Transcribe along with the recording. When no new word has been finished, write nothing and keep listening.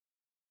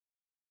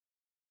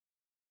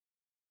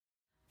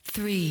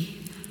3,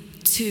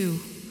 2,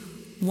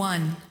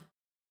 1.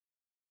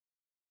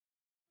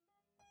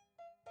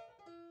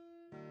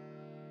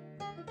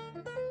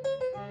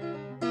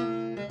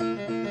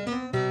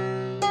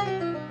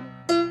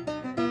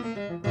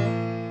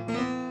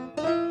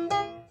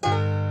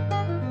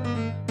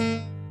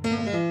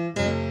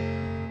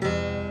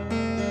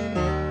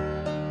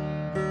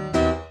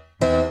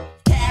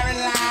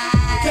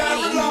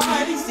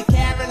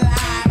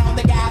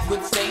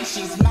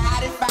 She's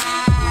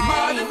modified,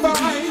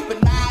 but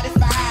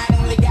modified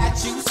only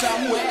got you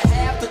somewhere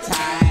half the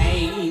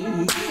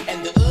time,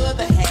 and the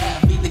other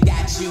half either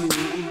got you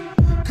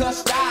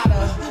cussed out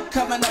or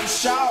coming up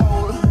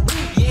short.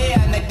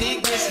 Yeah, and I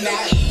dig this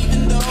now,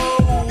 even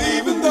though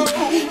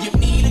you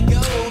need a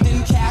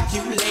golden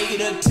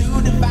calculator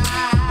to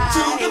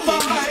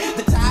divide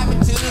the time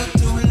it took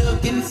to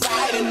look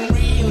inside and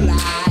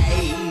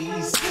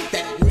realize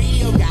that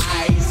real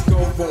guys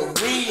go for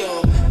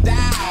real.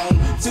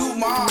 To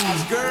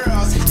Mars,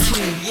 girls,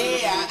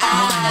 yeah,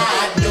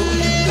 I know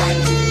you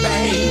like to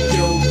bang,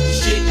 yo,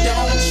 shit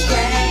don't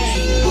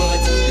stain, but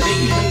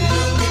lean a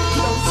little bit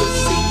closer,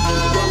 see,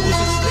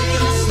 roses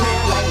really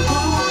smell like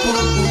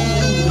boo-boo-boo,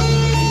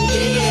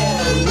 yeah,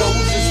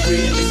 roses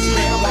really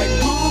smell like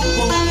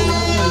boo-boo-boo,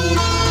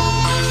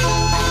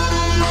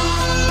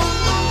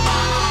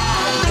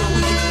 I know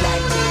you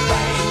like to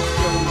bang,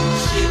 yo,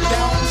 shit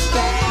don't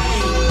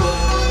stain, but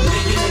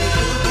lean a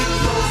little bit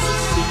closer,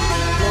 see,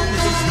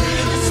 roses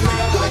really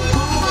smell like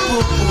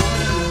boo-boo-boo.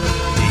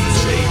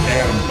 DJ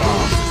Adam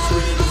Bomb.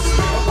 Really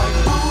smell like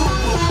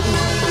boo-boo-boo.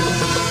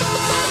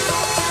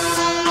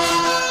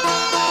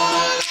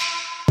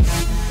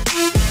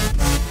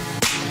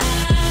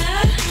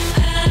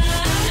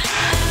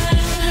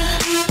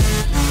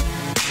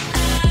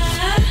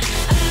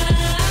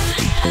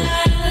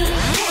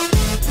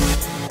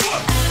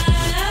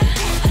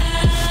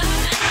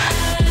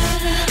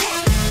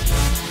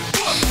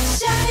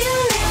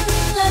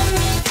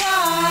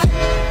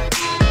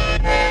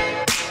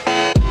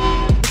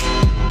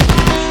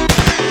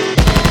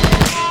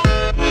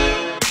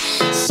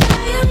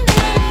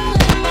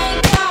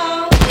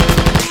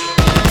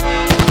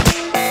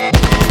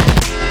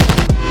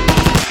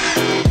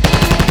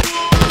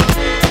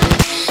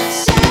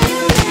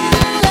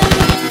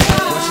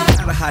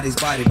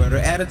 Hottie body, but her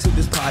attitude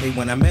is potty.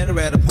 When I met her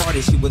at a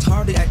party, she was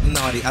hardly acting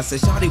naughty. I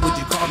said, Shawty, would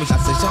you call me? I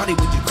said, Shawty,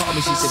 would you call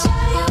me? She said,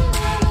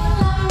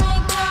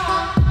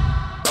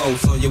 oh,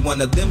 so you're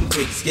one of them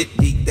freaks. Get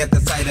geeked at the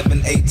sight of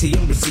an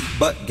ATM receipt,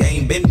 but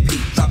game been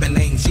peaked. Dropping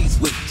names, she's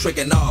weak,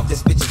 tricking off.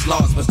 This bitch is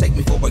lost, mistake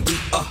me for a geek.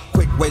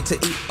 Quick way to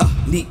eat,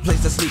 neat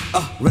place to sleep.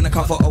 Rent a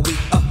car for a week,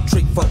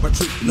 trick for a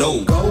treat.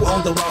 No, go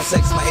on the raw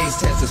sex, my age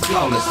test is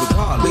flawless.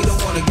 Regardless, we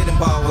don't wanna get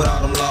involved with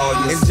all them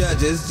lawyers and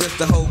judges, just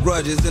to hold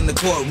grudges in the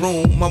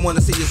courtroom. I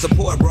wanna see your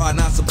support, bro,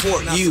 not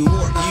support you.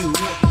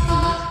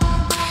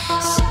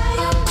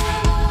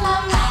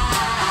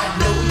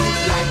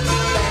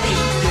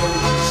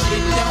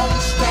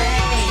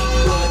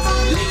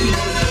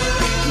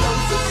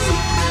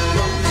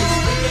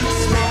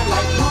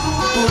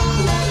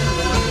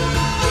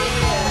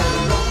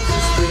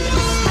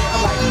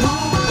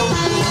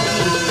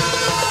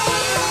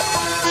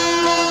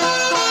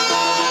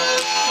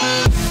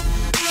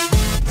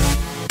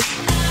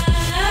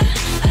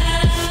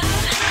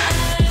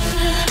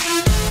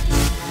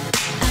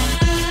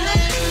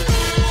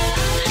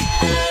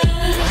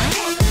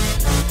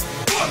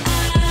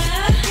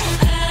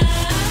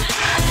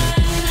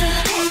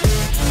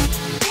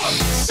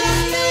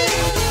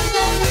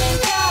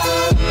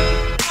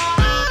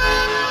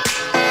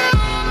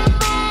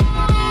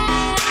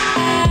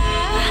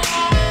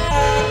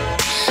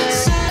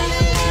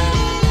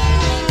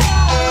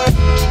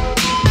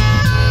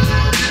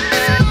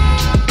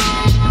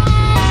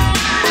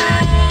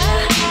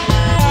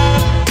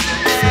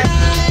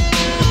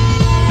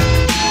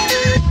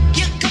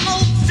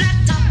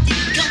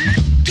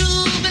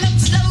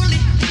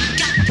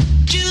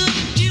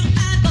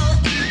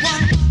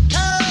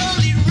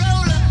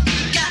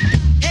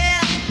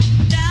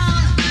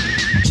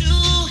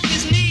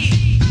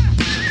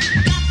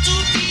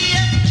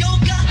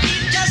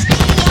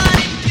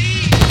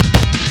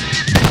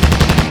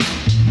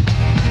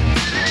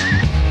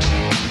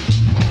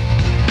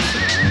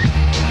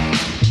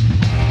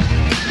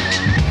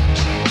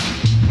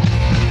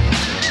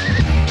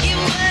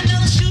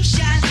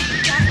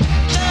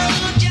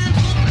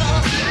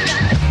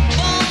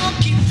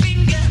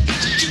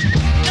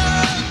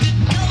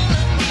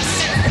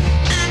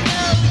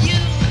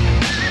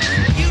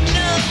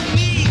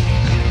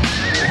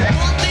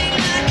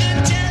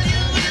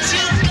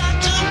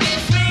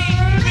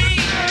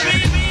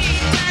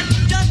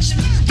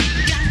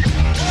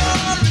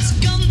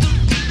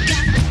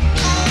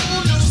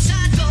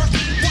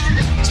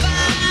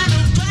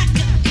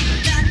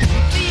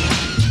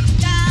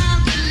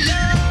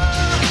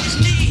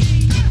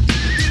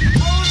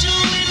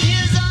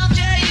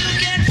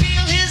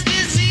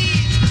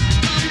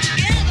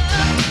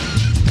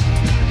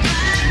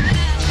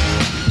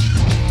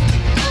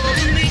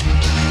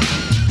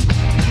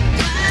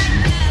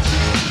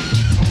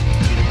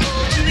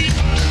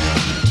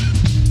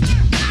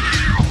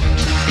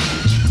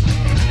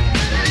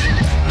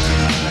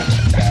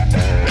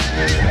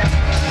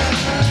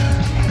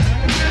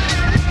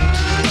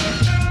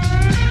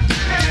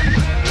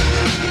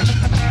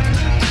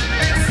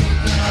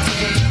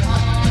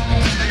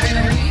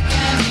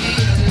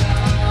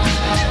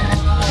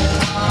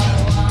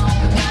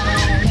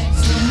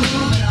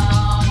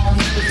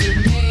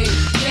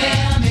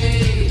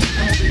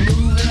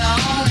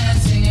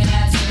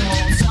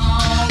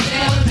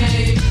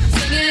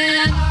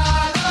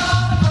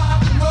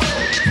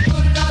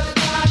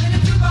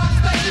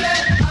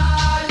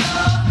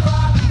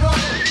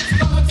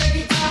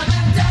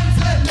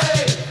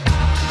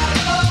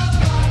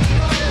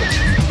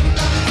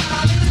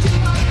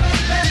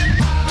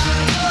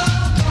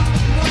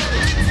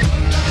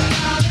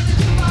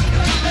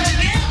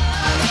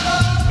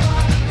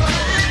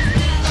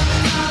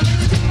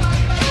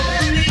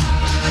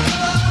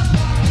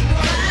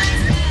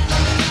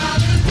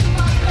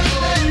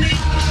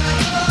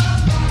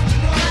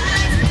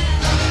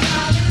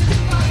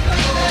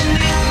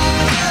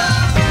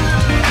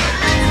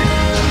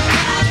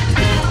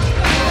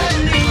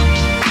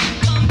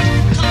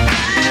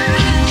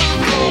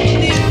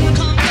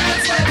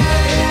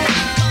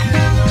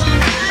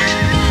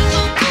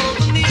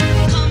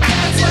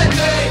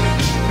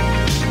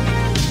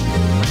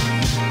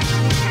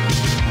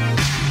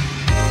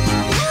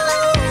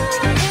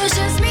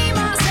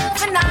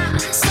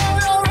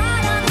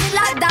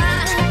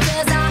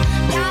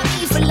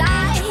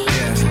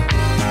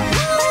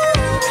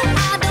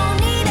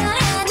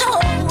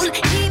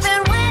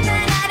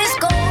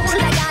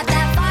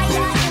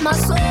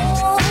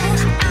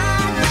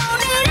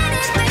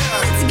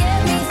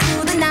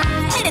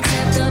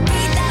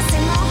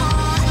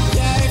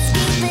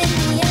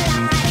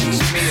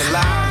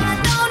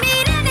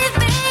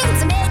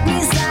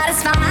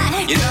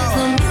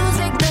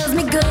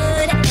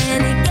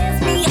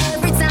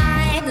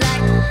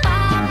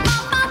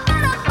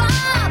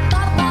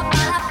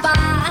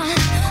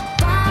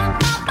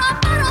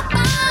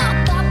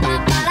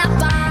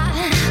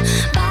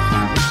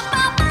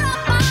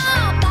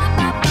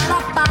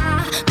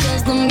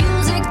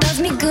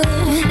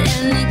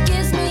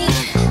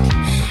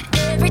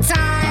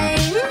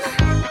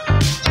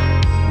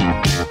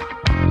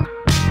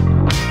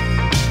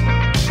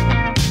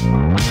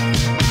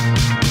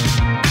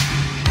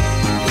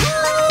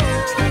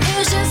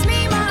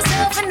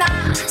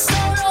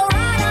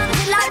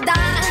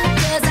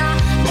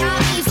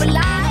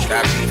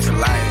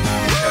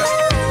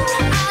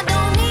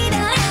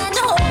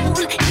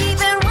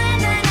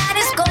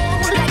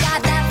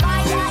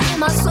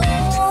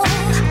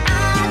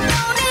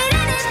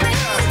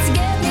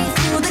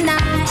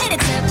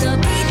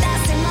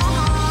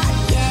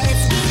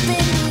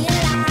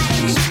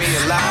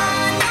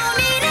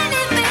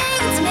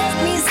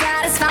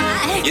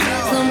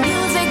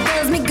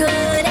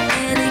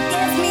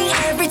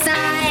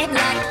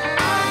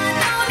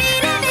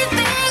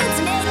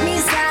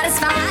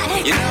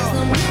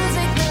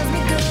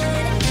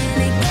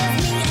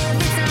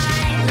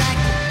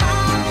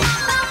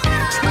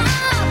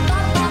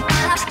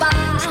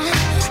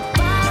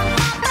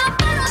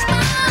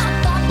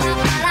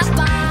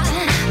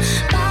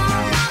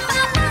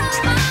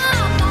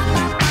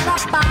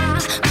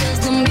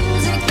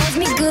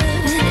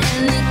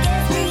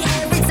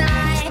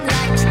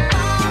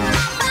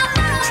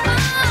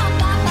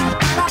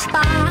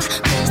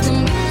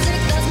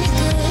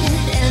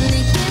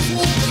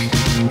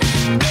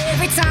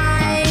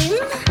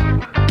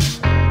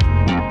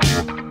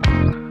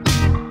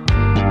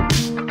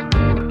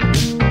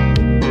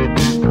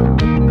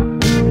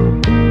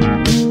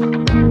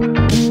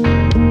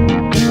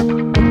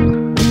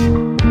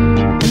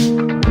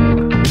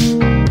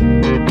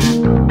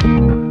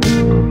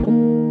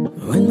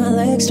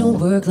 things don't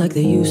work like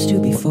they used to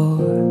before,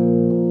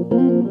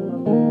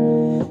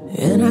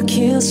 and I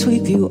can't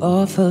sweep you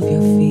off of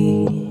your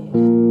feet.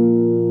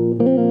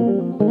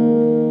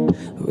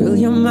 Will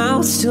your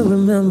mouth still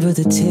remember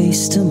the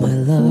taste of my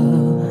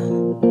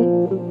love?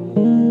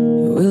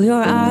 Will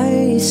your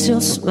eyes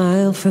still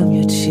smile from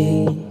your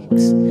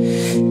cheeks?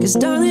 'Cause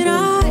darling,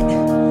 I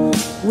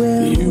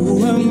will. You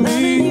and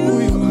me,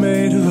 we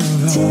made a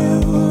vow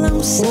till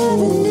I'm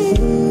 70.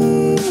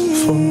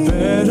 For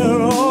better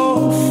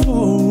or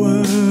for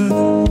worse.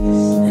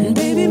 And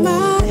baby,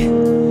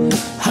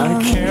 I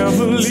can't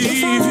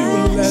believe you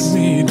let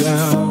me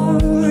down.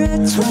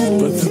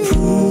 But the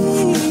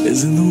proof is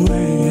in the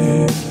way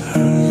it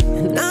hurts.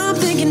 And I'm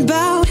thinking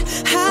about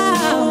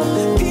how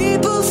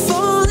people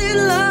fall in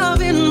love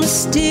in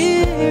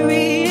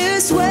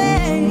mysterious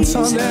ways.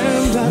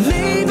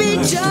 Maybe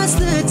just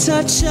the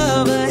touch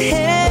of a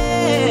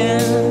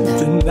hand.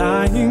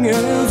 Denying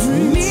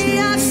every Me,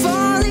 I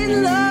fall in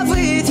love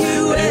with you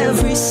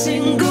every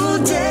single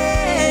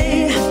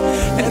day.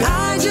 And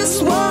I just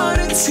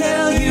wanna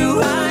tell you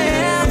I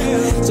am.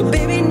 So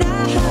baby,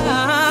 now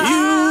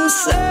you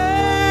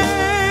say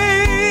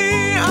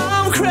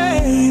I'm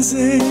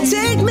crazy.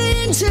 take me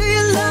into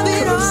your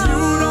loving 'Cause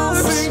you don't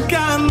arms. think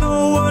I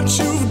know what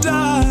you've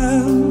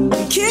done.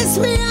 Kiss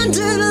me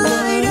under the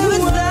light of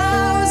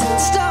 1,000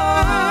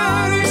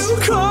 stars. You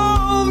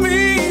call me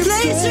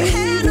Place your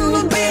hand on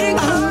my beating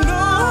I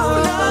know I'm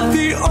not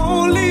the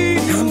only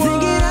I'm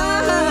thinking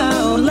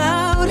out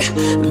loud.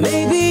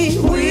 Maybe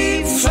we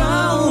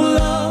found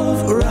love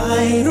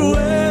right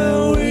where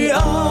we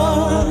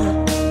are.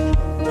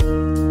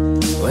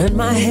 When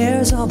my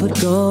hair's all but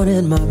gone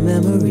and my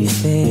memory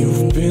fades,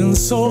 You've been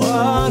so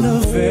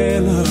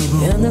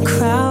unavailable. and the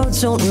crowds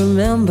don't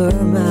remember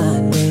my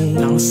name.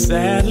 Now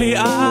sadly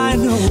I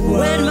know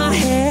When my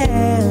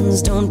hands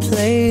don't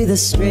play the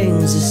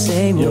strings the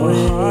same your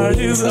way, heart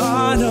is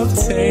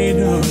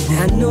unobtainable.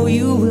 I know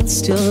you will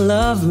still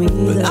love me.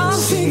 But I'm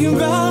thinking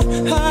about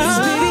how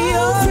baby,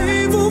 your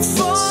people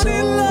fall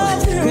in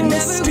love in could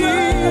never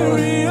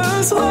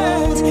mysterious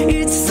ways.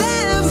 It's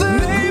ever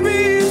Maybe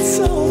it's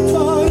all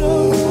part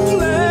of the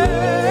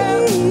plan.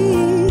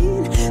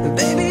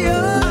 baby,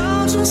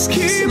 I'll just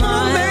keep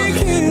on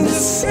making the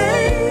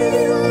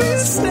same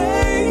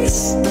mistakes,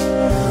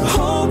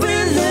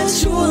 hoping that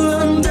you'll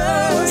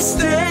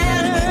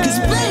understand. 'cause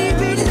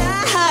baby, now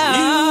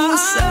You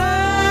say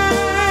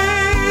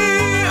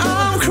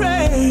I'm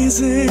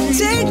crazy.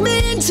 take me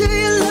into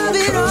your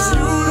loving 'Cause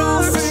you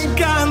don't arms. think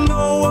I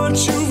know what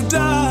you've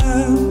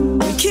done.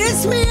 Kiss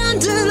me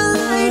under the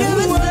light of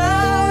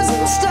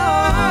 1,000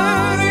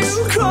 stars. You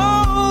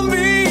call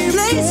me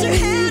Place your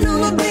hand on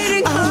my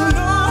beating I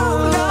know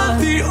I'm not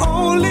the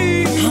only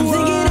I'm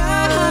thinking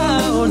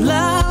out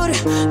loud.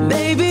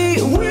 Baby,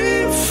 we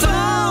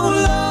found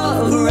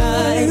love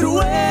right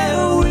where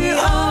we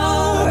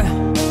are.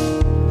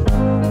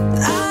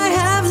 I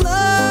have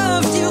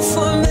loved you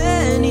for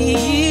many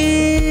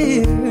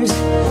years.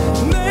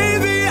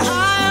 Maybe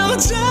I'm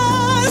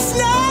just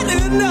not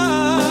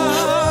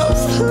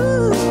enough.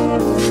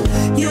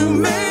 You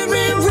made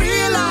me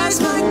realize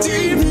my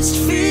deepest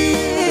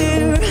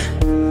fear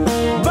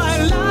by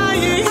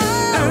lying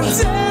and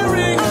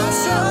tearing us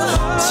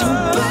So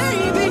apart.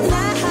 baby,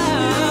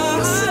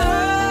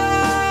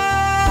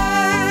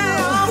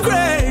 now I'm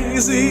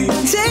crazy.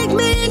 take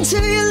me into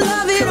your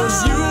loving 'Cause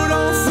you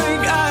don't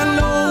think I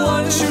know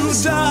what you've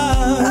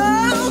done.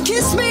 Oh,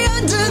 kiss me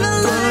under the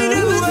light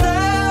of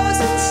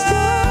 1,000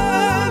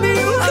 stars.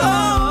 You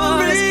call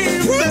me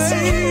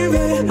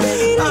baby.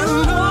 I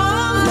know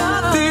I'm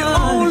not the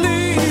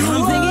only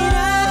I'm thinking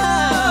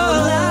out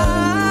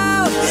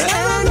loud.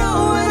 And I know,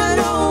 and I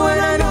know,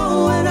 and I know,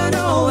 and I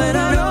know, and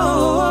I know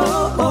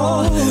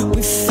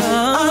we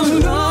found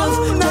love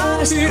not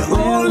the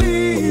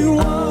only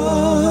one.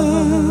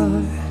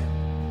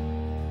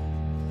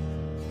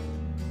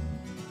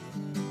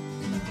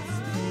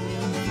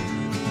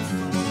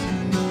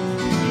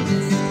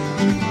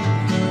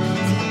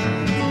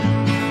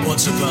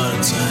 Once upon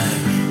a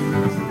time,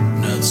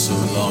 not so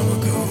long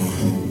ago,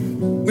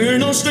 we're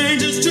no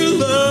strangers to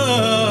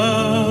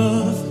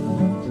love.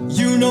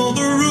 You know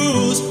the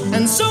rules,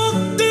 and so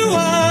do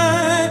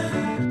I.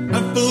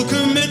 Have full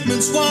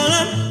commitments while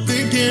I'm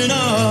thinking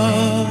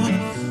of.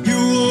 You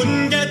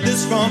wouldn't get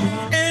this from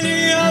any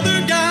other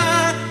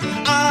guy.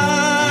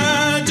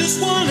 I just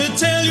wanna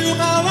tell you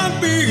how I'm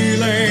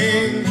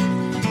feeling.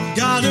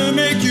 Gotta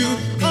make you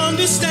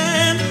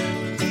understand.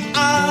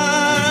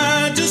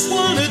 I just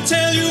wanna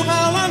tell you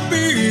how I'm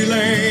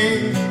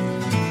feeling.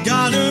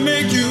 Gotta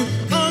make you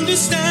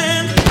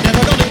understand.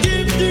 Never gonna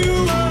give you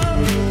up.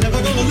 Never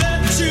gonna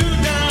let you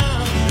down.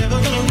 Never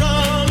gonna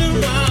run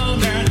around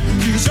and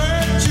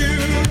desert you.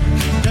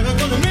 Never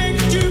gonna make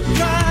you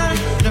cry.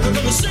 Never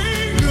gonna say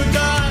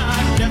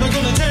goodbye. Never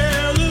gonna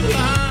tell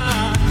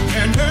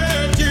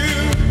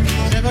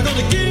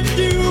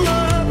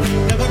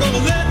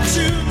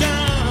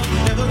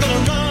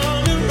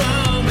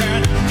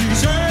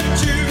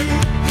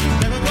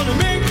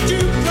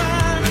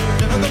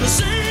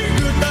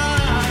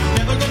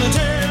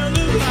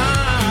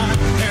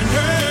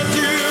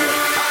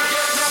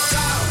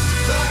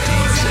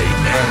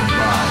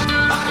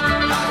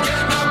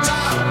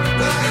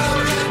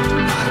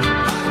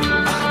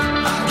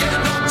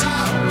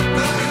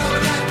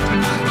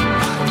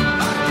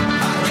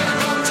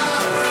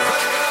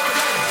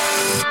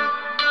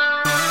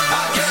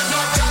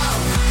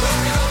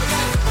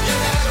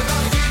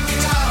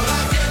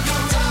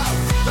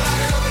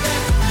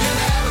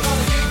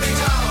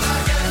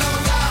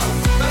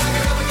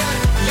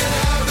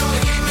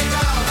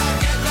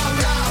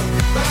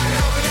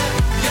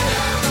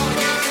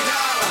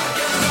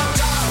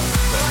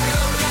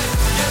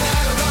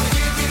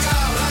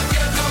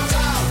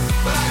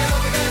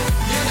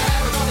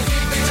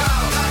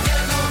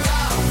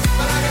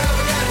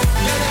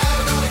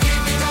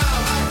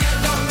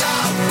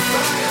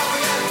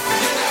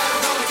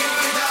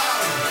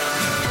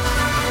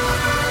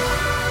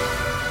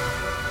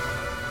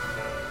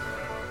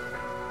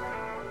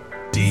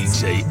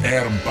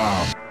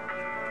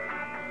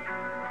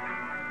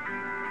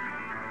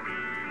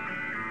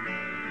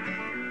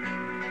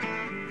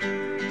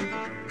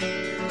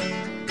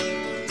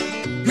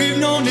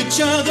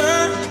each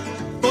other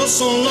for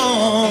so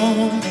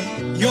long.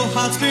 Your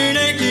heart's been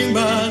aching,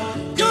 but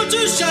you're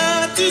too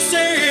shy to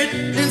say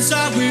it.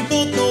 Inside we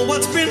both know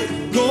what's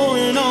been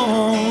going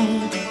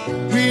on.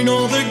 We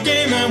know the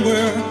game and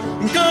we're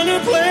gonna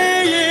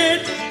play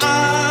it.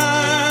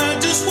 I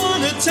just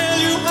wanna tell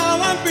you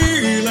how I'm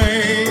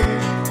feeling.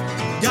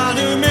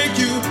 Gotta make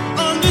you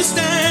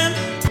understand.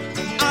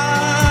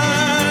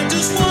 I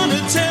just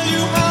wanna tell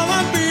you how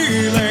I'm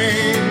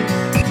feeling.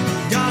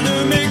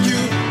 Gotta make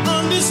you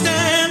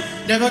understand.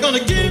 Never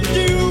gonna give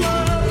you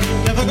up,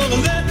 never gonna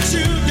let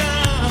you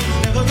down,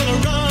 never gonna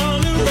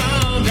run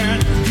around and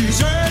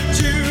desert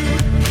you,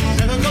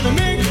 never gonna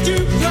make you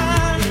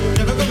cry,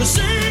 never gonna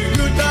say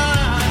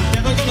goodbye,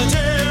 never gonna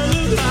tell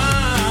a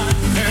lie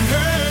and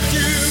hurt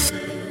you,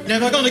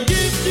 never gonna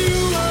give you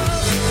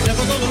up,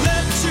 never gonna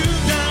let you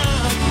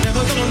down,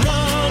 never gonna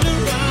run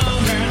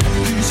around and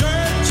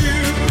desert you,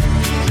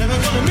 never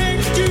gonna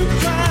make you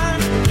cry,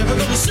 never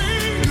gonna say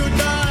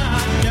goodbye,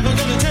 never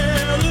gonna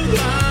tell a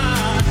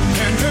lie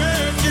and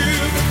hurt you,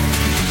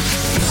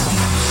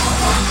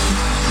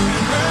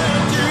 and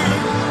hurt you,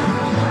 and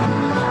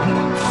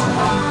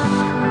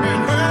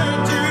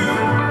hurt you,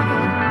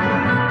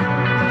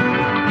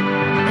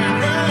 and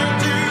hurt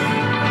you,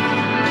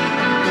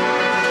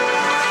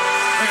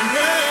 and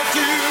hurt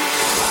you.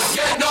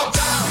 Get knocked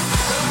down.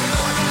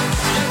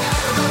 You're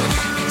never gonna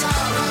keep me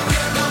down.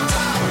 Get knocked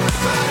down.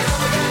 But I get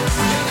up again.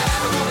 You're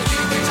never gonna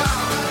keep me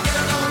down.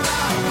 Get knocked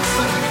down.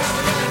 But I get up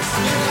again.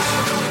 You're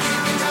never gonna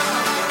keep me down.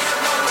 Get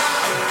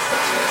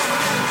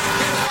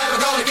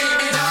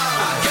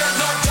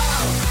knocked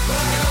down. But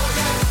I get up again. You're never gonna keep me down. Get knocked down. But I get up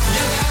again.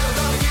 You're never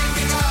gonna keep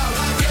me down.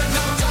 Get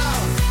knocked down.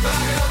 But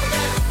I get up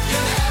again.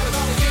 You're never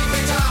gonna keep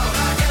me down.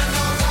 Get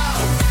knocked down.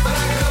 But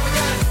I get up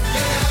again.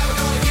 You're never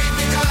gonna keep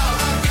me down.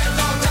 Get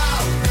knocked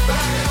down. But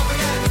I get up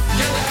again.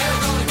 You're never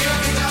gonna keep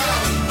me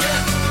down.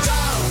 Get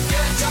down.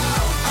 Get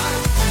down.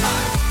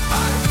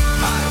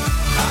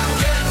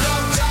 Get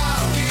knocked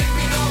down. Keep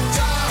me knocked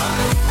down.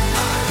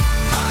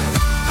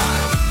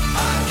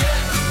 Get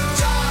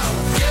down.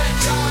 Get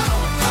down.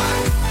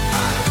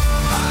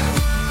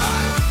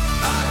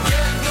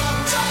 Get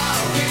knocked down.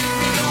 Keep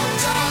me knocked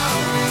down.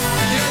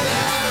 You're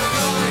never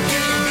gonna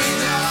keep me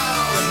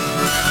down.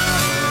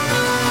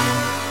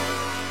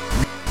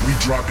 We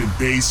dropping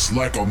bass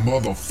like a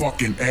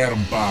motherfucking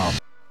atom bomb.